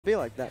Be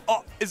like that.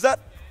 Oh, is that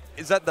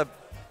the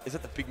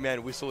big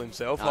man Whissle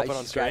himself hopping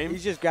on stream?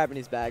 He's just grabbing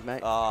his bag,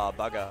 mate. Ah,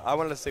 bugger. I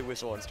wanted to see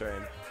Whissle on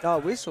stream. Oh,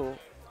 Whissle.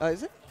 Oh,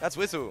 is it? That's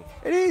Whissle.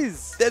 It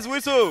is. There's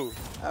Whissle.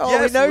 Oh,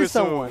 yes, we know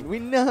Whissle. someone. We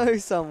know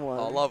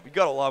someone. You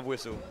gotta love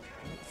Whissle.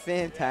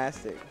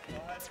 Fantastic.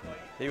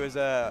 He was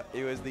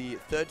the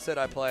third set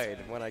I played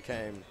when I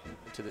came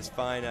to this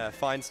fine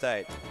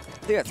state. I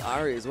think that's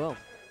Ari as well.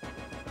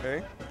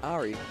 Who?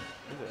 Ari.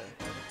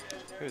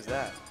 Who's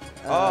that?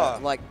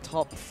 Like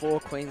top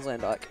 4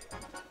 Queensland Ike.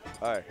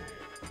 Oh.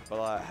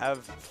 Well, have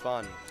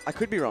fun. I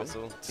could be wrong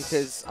Whissle.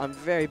 because I'm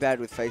very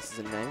bad with faces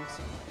and names.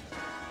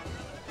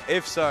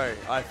 If so,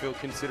 I feel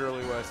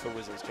considerably worse for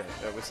Whistle's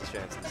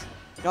chances.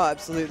 Oh,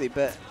 absolutely.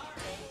 But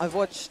I've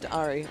watched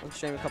Ari on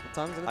stream a couple of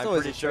times, and it's I'm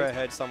always pretty sure I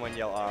heard someone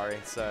yell Ari,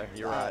 so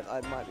you're right.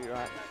 I might be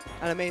right.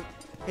 And I mean,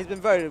 he's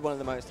been voted one of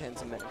the most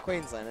handsome men in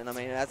Queensland, and I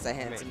mean, that's a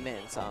handsome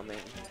man, so I mean,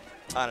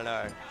 I don't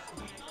know.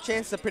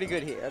 chances are pretty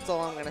good here. That's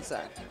all I'm going to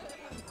say.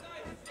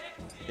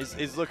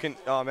 He's looking.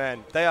 Oh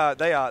man, they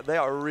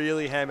are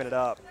really hamming it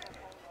up.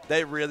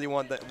 They really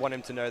want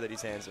him to know that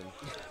he's handsome.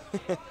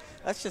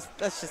 That's just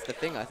the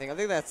thing. I think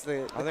that's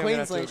the I'm gonna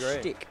have to Queensland agree.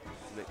 shtick.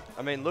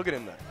 I mean, look at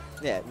him though.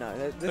 Yeah, no,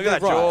 Look they're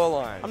at that right.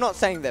 jawline. I'm not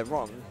saying they're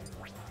wrong.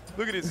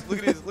 Look at his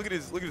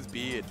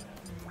beard.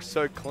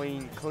 So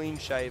clean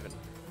shaven.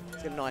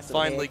 It's got a nice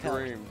little Finely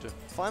haircut. groomed.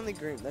 Finely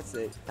groomed. That's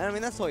it. And I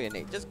mean, that's all you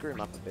need. Just groom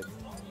up a bit.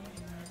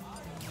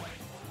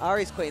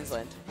 Ari's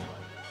Queensland.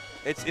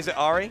 Is it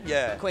Ari?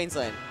 Yeah.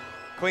 Queensland.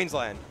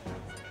 Queensland.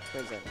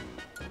 Queensland.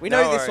 We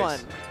know No this one.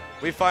 worries.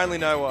 We finally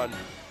know one.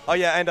 Oh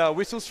yeah, and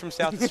Whistle's from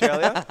South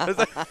Australia.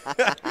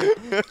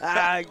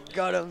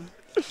 Got him.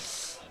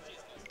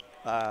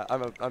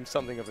 I'm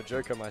something of a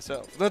joker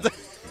myself.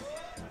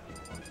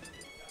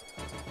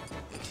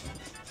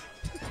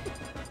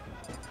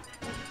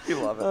 You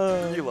love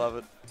it. You love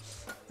it.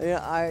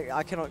 Yeah,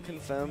 I cannot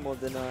confirm more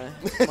than my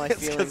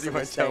It's feelings. because you of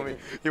won't the tell me.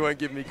 statement. You won't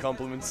give me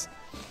compliments.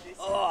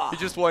 You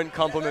just won't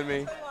compliment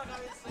me.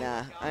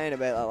 Nah, I ain't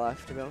about that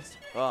life, to be honest.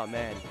 Oh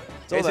man.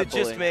 all Is that it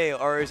just bullying. me,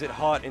 or is it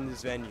hot in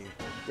this venue?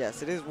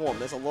 Yes, it is warm.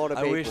 There's a lot of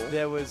I people. wish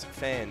there was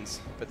fans,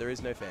 but there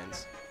is no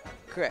fans.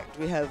 Correct.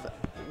 We have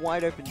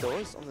wide open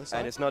doors on the side.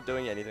 And it's not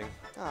doing anything.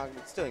 Oh,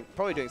 it's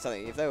probably doing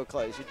something. If they were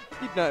closed,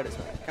 you'd notice,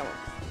 man. Come on.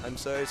 I'm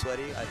so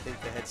sweaty, I think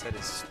the headset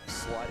is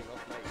sliding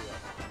off my ear.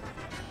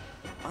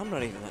 I'm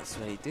not even that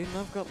sweaty, dude, and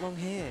I've got long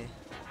hair.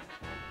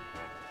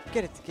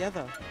 Get it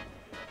together.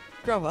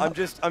 Grow up.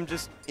 I'm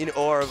just in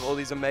awe of all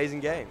these amazing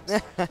games.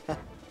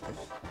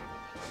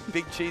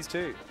 Big cheese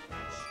too.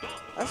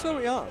 That's where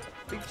we are.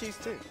 Big cheese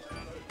too.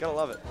 Gotta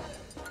love it.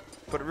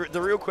 But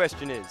the real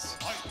question is,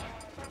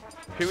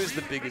 who is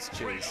the biggest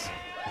cheese?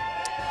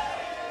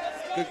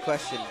 Good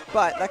question.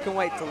 But that can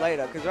wait till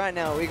later, because right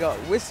now we got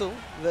Whissle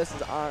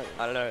versus Ari.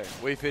 I don't know.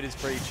 We fit is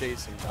pretty cheese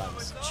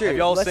sometimes. True. Have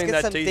y'all Let's seen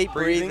get that some deep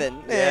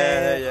breathing.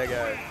 Yeah, there you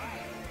go.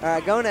 All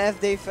right, going to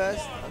FD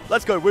first.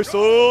 Let's go,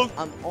 Whissle!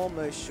 I'm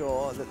almost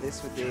sure that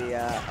this would be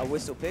a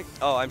Whissle pick.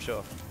 Oh, I'm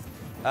sure.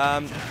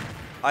 I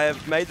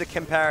have made the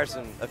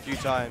comparison a few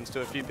times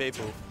to a few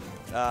people.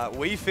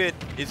 Wii Fit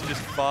is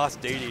just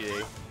fast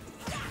DDD,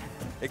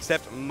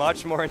 except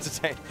much more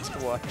entertaining to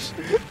watch.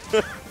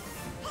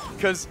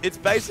 Because it's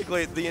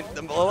basically,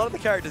 a lot of the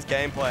character's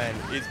game plan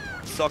is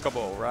soccer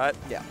ball, right?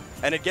 Yeah.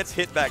 And it gets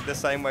hit back the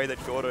same way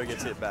that Gordo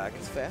gets hit back.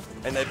 That's fair.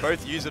 And they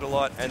both use it a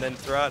lot and then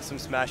throw out some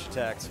smash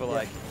attacks for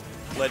like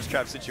ledge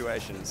trap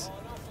situations.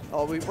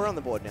 Oh, we're on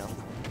the board now.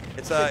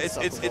 It's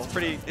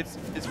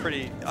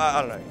pretty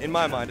I don't know. In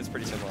my mind, it's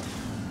pretty similar.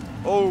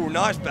 Oh,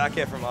 nice back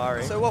air from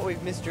Ari. So what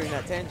we've missed during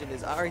that tangent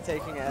is Ari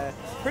taking a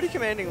pretty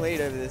commanding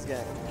lead over this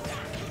game.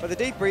 But the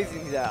deep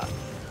breathing's out.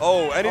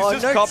 Oh, and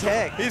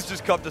he's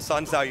just copped a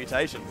sun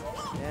salutation.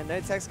 Yeah,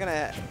 no tech's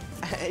gonna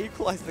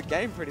equalize the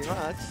game pretty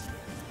much.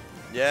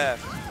 Yeah.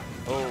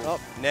 Oh,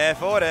 nair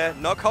forward air.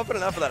 Not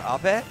confident enough for that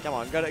up air. Come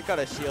on,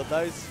 gotta shield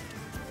those.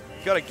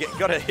 Gotta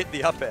hit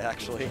the up air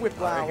actually.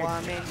 Whiplow,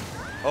 I mean.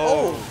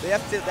 Oh, they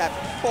have to that.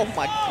 Oh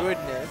my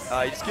goodness.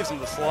 He just gives him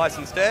the slice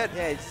instead.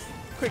 Yeah, it's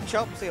quick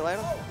chop. See you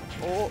later.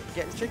 Oh,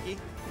 getting tricky.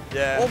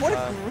 Yeah. Oh, what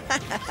a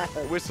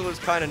grab. Whissle is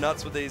kind of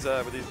nuts with these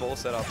ball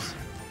setups.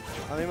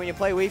 I mean, when you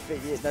play Wii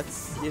Fit,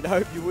 you'd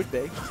hope you would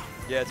be.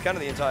 Yeah, it's kind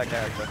of the entire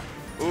character.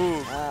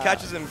 Ooh,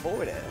 catches him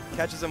forward air.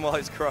 Catches him while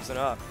he's crossing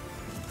up.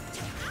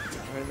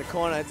 We're in the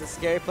corner. It's a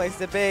scary place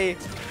to be.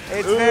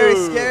 It's a very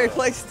scary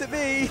place to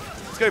be.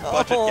 Let's go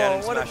budget get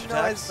and what smash a attacks.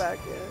 nice back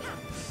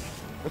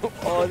air.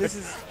 Oh, this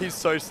is... He's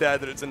so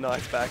sad that it's a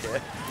nice back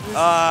air.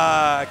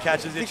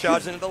 Catches it,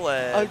 charging at the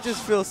ledge. I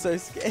just feel so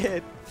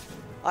scared.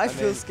 I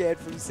feel scared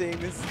from seeing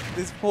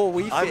this poor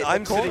Wii Fit.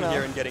 I'm sitting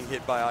here and getting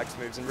hit by Ike's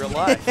moves in real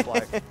life.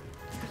 Like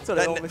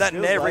that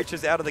nair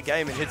reaches out of the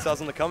game and hits us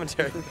on the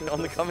commentary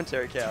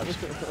couch.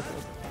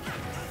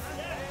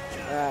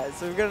 Alright,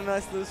 so we've got a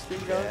nice little spin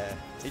going. Yeah.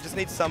 He just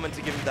needs someone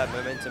to give him that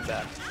momentum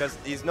back because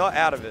he's not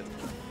out of it.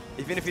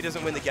 Even if he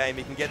doesn't win the game,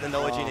 he can get the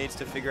knowledge he needs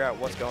to figure out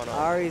what's going on.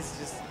 Ari's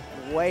just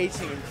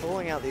waiting and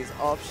calling out these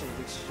options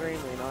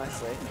extremely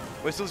nicely.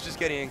 Whistle's just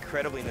getting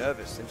incredibly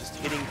nervous and just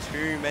hitting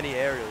too many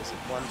aerials at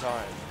one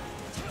time.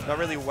 Not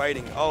really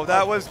waiting. Oh,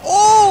 that was...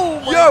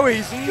 Oh! Yo,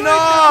 he's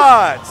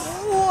nuts!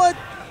 What?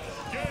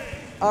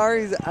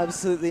 Ari's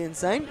absolutely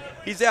insane.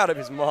 He's out of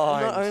his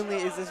mind. Not only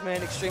is this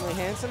man extremely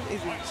handsome,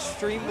 he's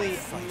extremely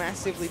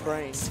massively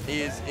brained.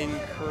 He is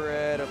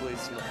incredibly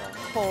smart.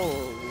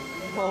 Holy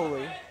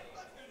moly.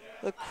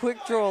 The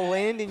quick draw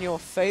land in your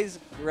face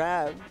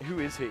grab. Who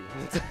is he?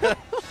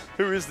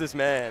 Who is this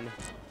man?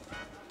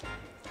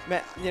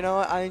 Man, you know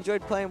what? I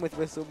enjoyed playing with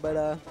Whissle,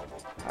 but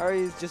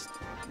Ari's just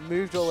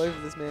moved all over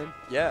this man.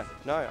 Yeah,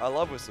 no, I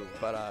love Whissle,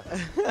 but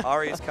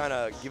Ari's kind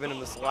of giving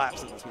him the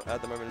slaps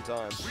at the moment in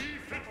time.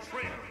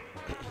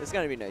 There's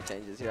going to be no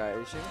changes here, I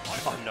assume.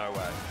 Oh, no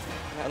way.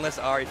 Unless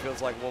Ari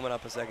feels like warming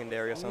up a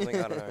secondary or something,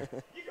 I don't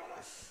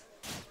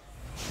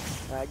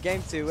know.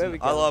 Game 2, where we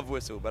go? I love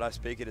Whissle, but I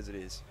speak it as it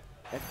is.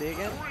 FD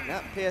again?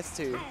 No,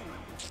 PS2.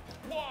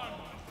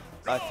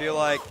 I feel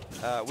like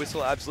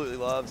Whissle absolutely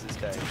loves this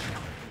stage.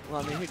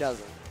 Well, I mean, who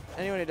doesn't?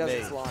 Anyone who doesn't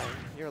Me. is lying.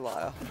 You're a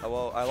liar.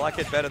 Well, I like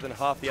it better than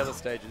half the other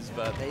stages,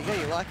 but... There you go,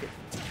 you like it.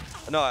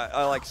 No,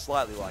 I like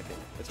slightly like it.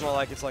 It's more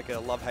like it's like a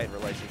love-hate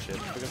relationship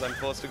because I'm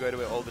forced to go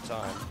to it all the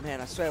time.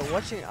 Man, I swear,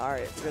 watching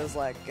Ari, it feels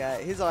like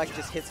his like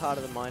just hits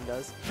harder than mine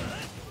does.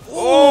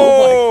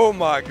 Oh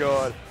my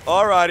god.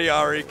 Alrighty,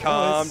 Ari,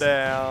 calm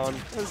down.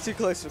 That was too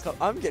close for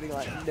I'm getting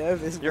like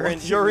nervous.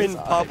 You're in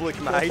public,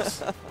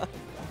 mate.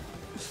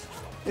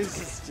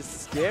 This is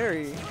just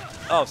scary.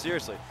 Oh,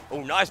 seriously.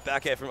 Oh, nice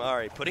back air from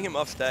Ari, putting him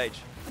off stage.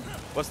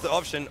 What's the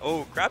option?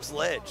 Oh, grabs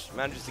ledge.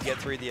 Manages to get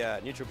through the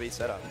neutral B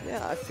setup.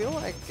 Yeah, I feel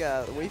like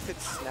the Wii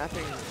Fit's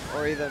snapping,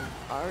 or even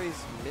Ari's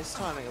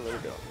mistiming a little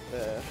bit.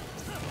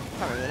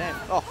 Can't remember the name.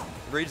 Oh,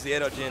 Reads the air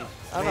dodge in.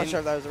 I'm not sure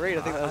if that was a read.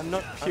 I think that was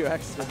not pure I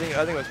accident. think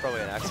it was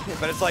probably an accident.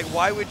 But it's like,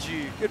 why would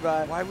you?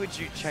 Goodbye. Why would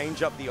you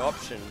change up the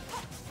option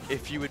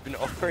if you had been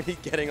already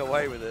getting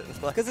away with it?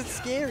 Because it's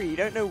scary. You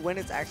don't know when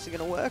it's actually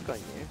going to work on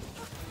you.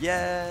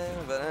 Yeah,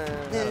 but I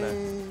don't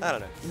know. I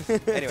don't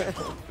know. Anyway,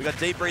 we got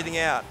deep breathing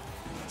out.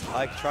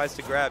 Ike tries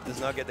to grab,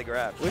 does not get the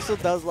grab. Whissle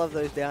does love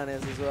those down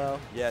airs as well.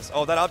 Yes.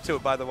 Oh, that up to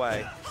it, by the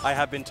way, I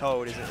have been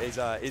told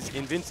is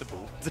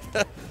invincible.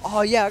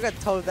 Oh yeah, I got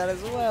told that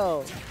as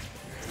well.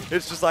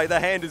 It's just like the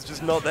hand is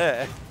just not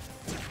there.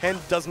 Hand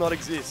does not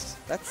exist.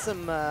 That's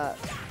some.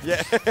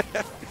 Yeah.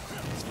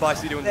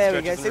 Spicy doing the There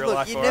we stretches go. in See, real look,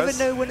 life you for never us.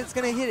 know when it's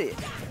going to hit it.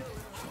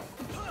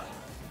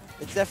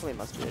 It definitely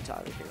must be a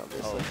timing thing, Oh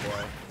obviously.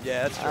 boy.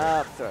 Yeah, that's true.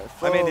 Up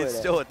throw. I mean,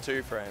 it's forward still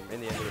a 2-frame in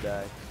the end of the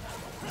day.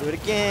 Do it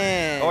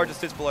again. Or it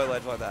just sits below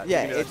ledge like that.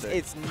 Yeah, You can do that too.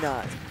 it's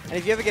nuts. And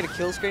if you ever get a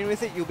kill screen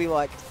with it, you'll be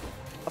like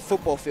a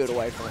football field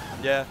away from it.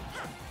 Yeah.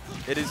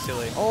 It is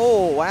silly.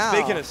 Oh, wow.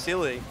 Speaking of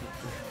silly,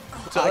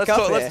 so Ike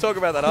let's talk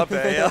about that up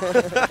air.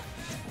 Yeah.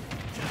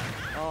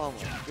 Oh,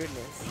 my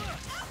goodness.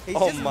 He's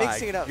Oh just my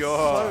mixing it up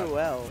God. so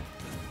well.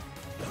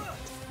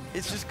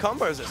 It's just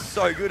combos are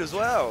so good as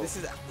well. This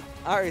is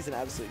Ari's an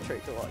absolute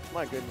treat to watch.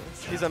 My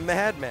goodness. He's a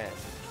madman.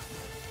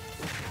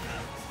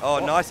 Oh,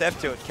 nice F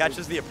tilt.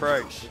 Catches the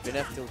approach. Been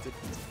F tilted.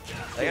 I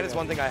think that is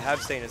one thing I have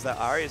seen is that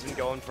Ari has been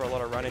going for a lot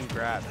of run-in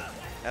grab.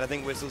 And I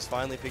think Whistle's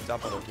finally picked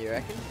up on it. You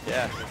reckon?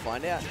 Yeah. We'll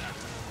find out.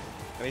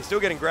 I mean, he's still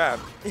getting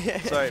grabbed.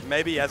 So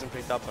maybe he hasn't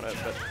picked up on it,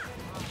 but...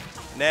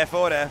 Nair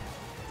forward air.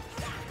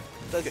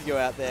 Doesn't go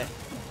out there.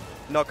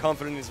 Not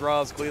confident in his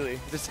rails, clearly.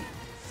 Just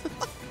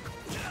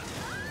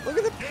Look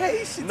at the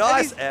patience.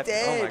 nice and F. he's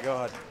dead. Oh my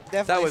god.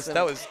 Definitely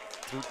That was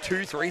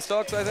 2-3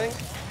 stocks, I think.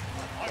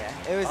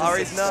 Yeah, it was.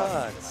 Ari's a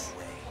nuts.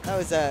 That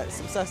was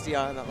some sussy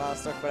on that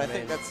last stock, but I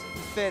think that's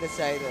fair to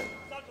say that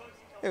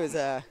it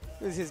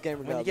was his game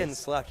When you're getting regardless.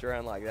 slapped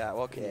around like that,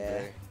 what can you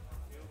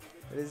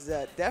do? It is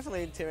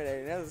definitely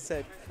intimidating. As I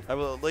said, I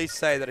will at least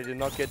say that I did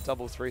not get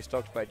double 3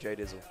 stocked by J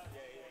Dizzle.